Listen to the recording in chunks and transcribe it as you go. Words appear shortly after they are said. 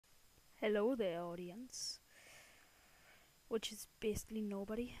Hello there, audience. Which is basically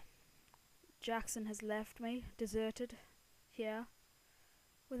nobody. Jackson has left me, deserted, here,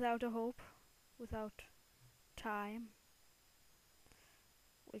 without a hope, without time,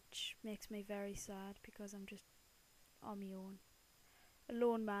 which makes me very sad because I'm just on my own. A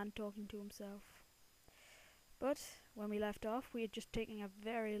lone man talking to himself. But when we left off, we had just taken a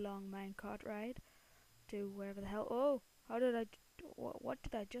very long minecart ride to wherever the hell. Oh, how did I? What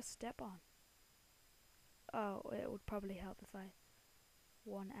did I just step on? Oh, it would probably help if I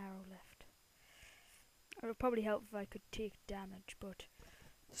one arrow left. It would probably help if I could take damage, but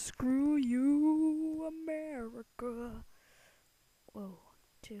screw you, America. Whoa,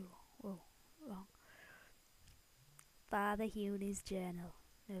 whoa, long. Father Hewley's Journal,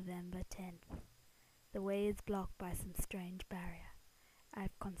 November 10th. The way is blocked by some strange barrier. I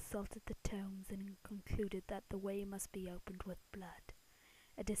have consulted the tomes and concluded that the way must be opened with blood.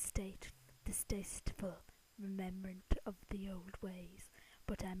 A distasteful remembrance of the old ways,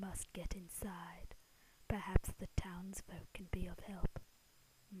 but I must get inside. Perhaps the townsfolk can be of help.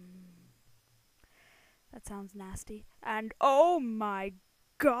 That sounds nasty. And oh my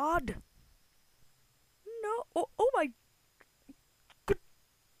god! No! Oh my good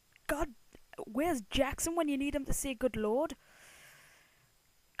god! Where's Jackson when you need him to say good lord?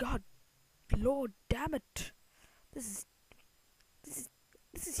 God, lord damn it! This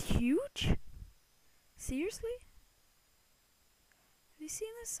is huge? Seriously? Have you seen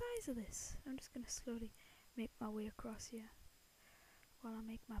the size of this? I'm just gonna slowly make my way across here while I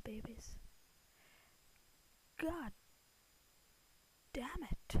make my babies. God damn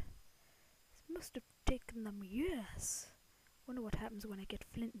it. This must have taken them years. Wonder what happens when I get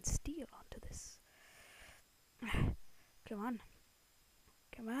flint and steel onto this. Come on.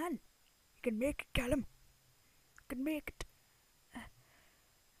 Come on. You can make it, Callum. You can make it.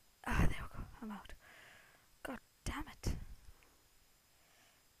 There we go. I'm out. God damn it.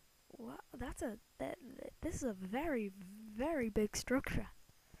 Well, this is a very, very big structure.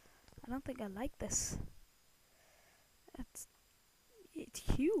 I don't think I like this. It's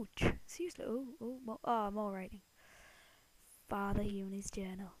huge. Seriously. More writing. Father Hewley's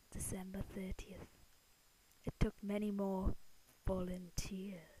Journal, December 30th. It took many more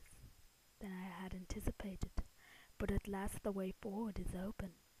volunteers than I had anticipated, but at last the way forward is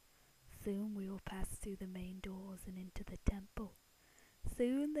open. Soon we will pass through the main doors and into the temple.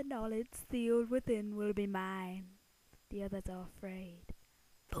 Soon the knowledge sealed within will be mine. The others are afraid.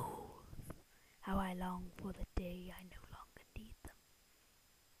 Fools! How I long for the day I no longer need them.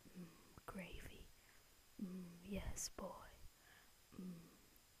 Gravy. Yes, boy.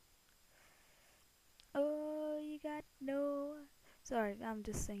 Oh, you got no... Sorry, I'm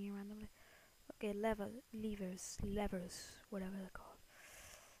just singing randomly. Okay, levers, whatever they're called.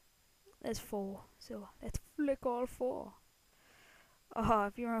 There's 4, so let's flick all 4. Oh,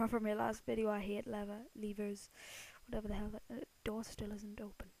 if you remember from my last video, I hate levers, whatever the hell. The door still isn't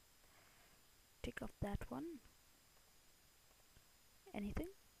open. Take off that one. Anything?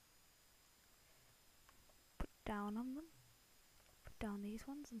 Put down on them. Put down these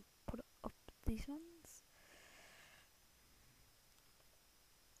ones and put up these ones.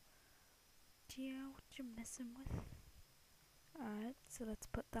 Yeah, what you messing with? Alright, so let's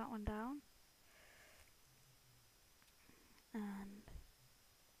put that one down. And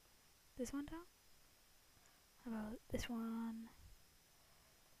this one down? How about this one?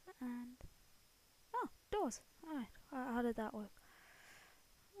 And... oh, doors! Alright, how did that work?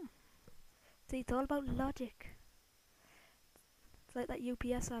 See, it's all about logic. It's like that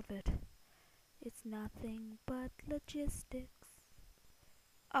UPS advert. It's nothing but logistics.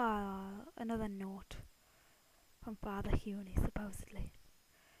 Another note from Father Hewley, supposedly.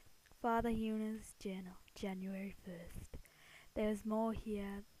 Father Hewley's Journal, January 1st. There is more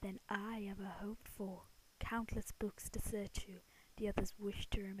here than I ever hoped for. Countless books to search through. The others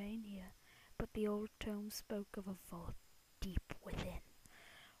wished to remain here, but the old tome spoke of a vault deep within,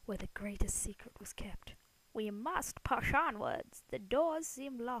 where the greatest secret was kept. We must push onwards. The doors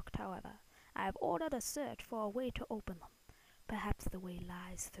seem locked, however. I have ordered a search for a way to open them. Perhaps the way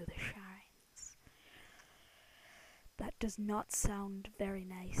lies through the shrines. That does not sound very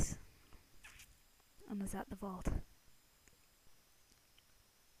nice. And is that the vault?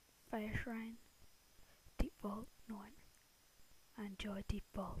 Fire shrine. Deep vault. No, I enjoy deep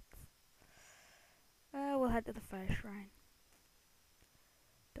vaults. We'll head to the fire shrine.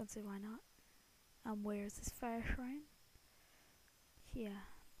 Don't see why not. And where is this fire shrine? Here.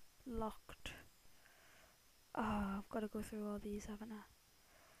 Locked. Oh, I've got to go through all these, haven't I?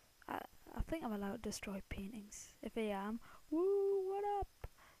 I think I'm allowed to destroy paintings. If I am, woo, what up?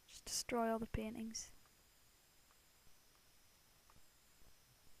 Just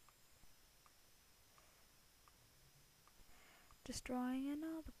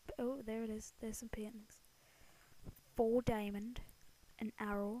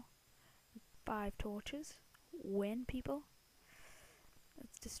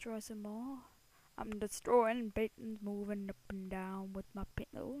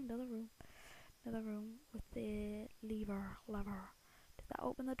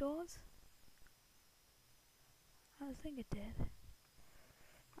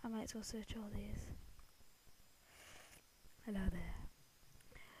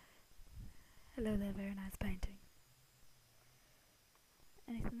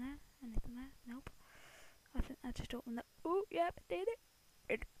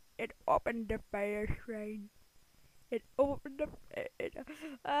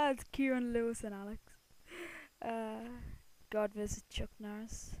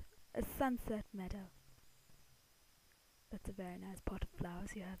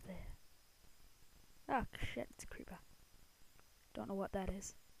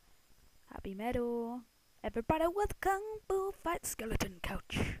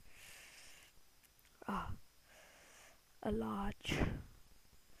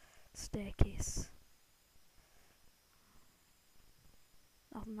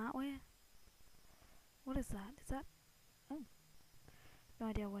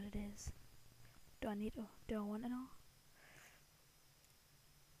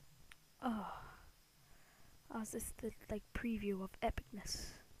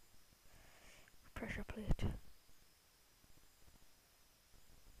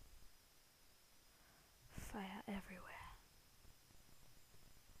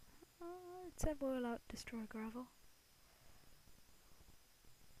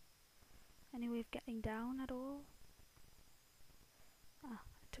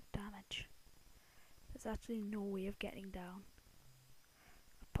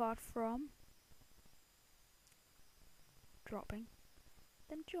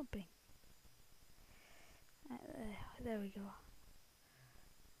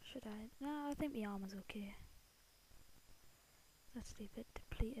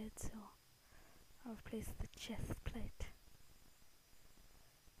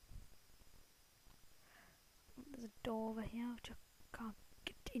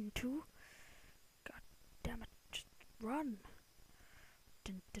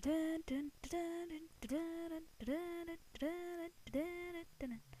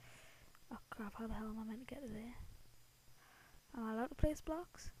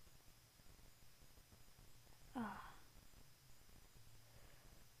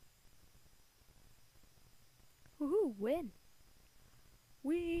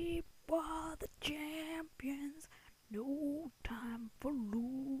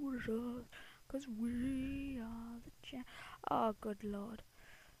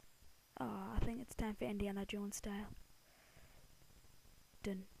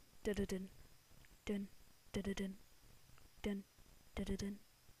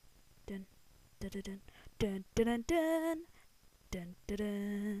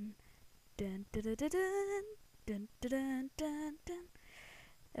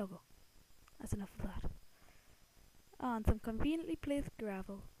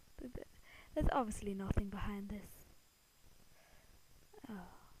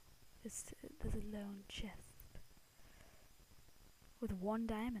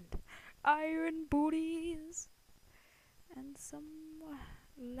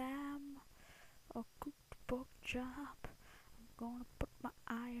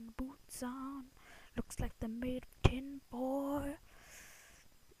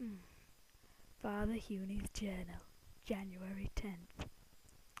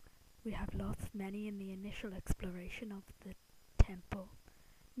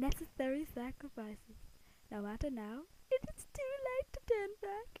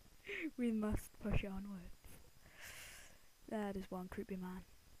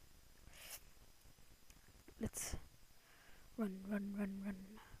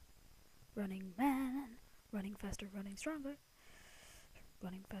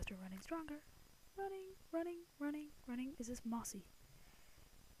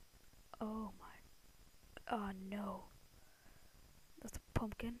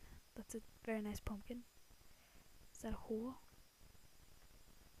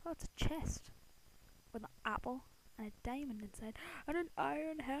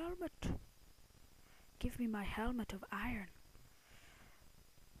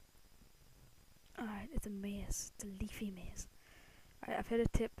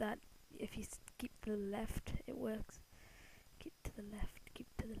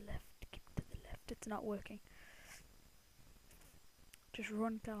it's not working. Just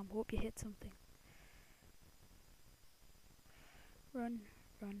run, Callum. Hope you hit something. Run,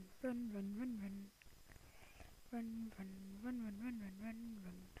 run, run, run, run, run. Run, run, run, run, run, run, run,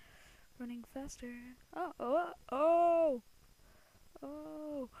 run. Running faster. Oh, oh, oh!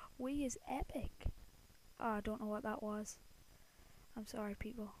 Oh! We is epic. Oh, I don't know what that was. I'm sorry,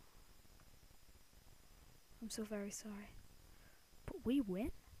 people. I'm so very sorry. But we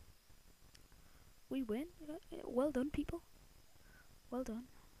win. We win. Well done, people. Well done.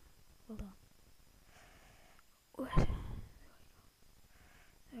 Well done. What?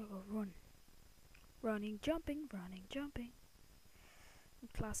 There we go. Run. Running, jumping, running, jumping.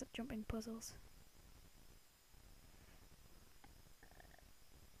 Classic jumping puzzles.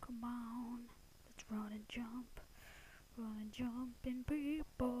 Come on. Let's run and jump. Run and jumping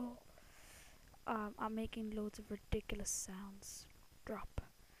people. I'm making loads of ridiculous sounds. Drop.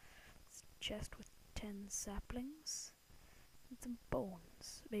 It's a chest with 10 saplings. And some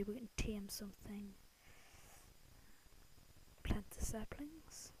bones. Maybe we can tame something. Plant the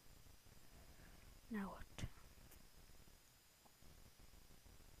saplings. Now what?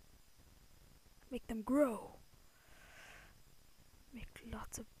 Make them grow. Make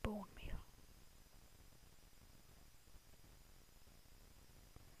lots of bone meal.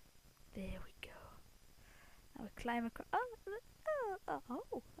 There we go. Now we climb across.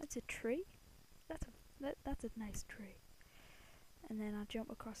 Oh, that's a tree. That's a nice tree. And then I'll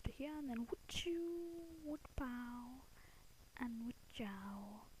jump across to here, and then woot-choo, woot-pow, and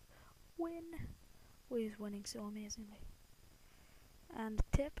woot-chow. Win. We're winning so amazingly. And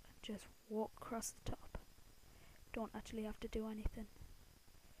tip, just walk across the top. Don't actually have to do anything.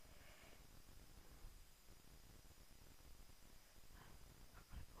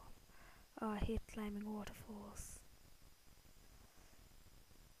 Oh, I hate climbing waterfalls.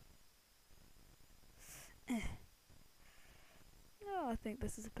 No, I think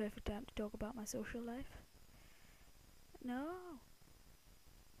this is a perfect time to talk about my social life. No.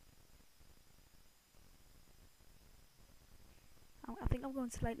 I think I'm going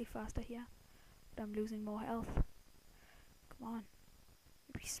slightly faster here, but I'm losing more health. Come on.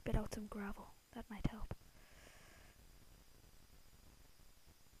 Maybe spit out some gravel. That might help.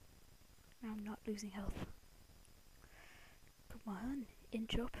 Now I'm not losing health. Come on.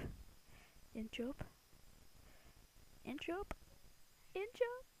 Inch up. Inch up. Inch up. Inch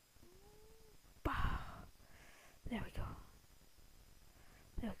up. Bah. There we go.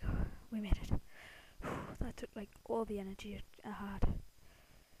 There we go. We made it. That took like all the energy I had.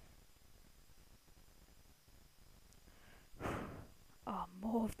 Oh,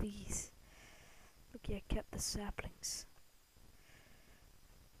 more of these. Look, I kept the saplings.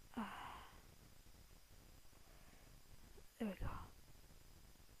 There we go.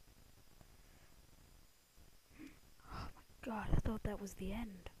 Oh my god, I thought that was the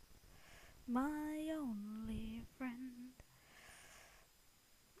end. My only friend.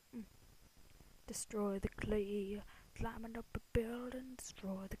 Destroy the clay. Climbing up a building,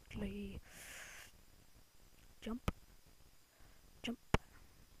 destroy the clay. Jump. Jump.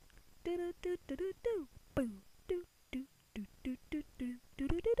 Do do do do do do. Boom. Do do do do do do do do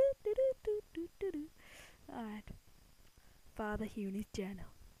do do do do do do. Alright. Father Hugh's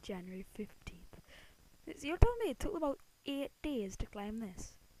journal, January 15th. You're telling me it took about 8 days to climb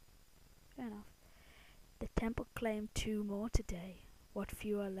this? Fair enough. The temple claimed 2 more today. What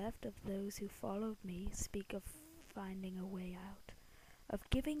few are left of those who followed me speak of finding a way out. Of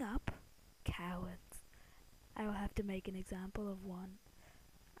giving up? Cowards. I will have to make an example of one.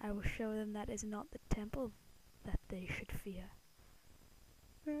 I will show them that is not the temple that they should fear.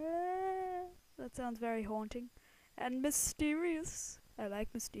 That sounds very haunting. And mysterious. I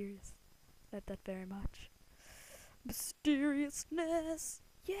like mysterious. I like that very much. Mysteriousness.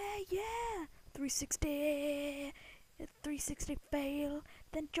 Yeah. 360. 360 fail.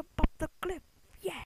 Then jump off the cliff.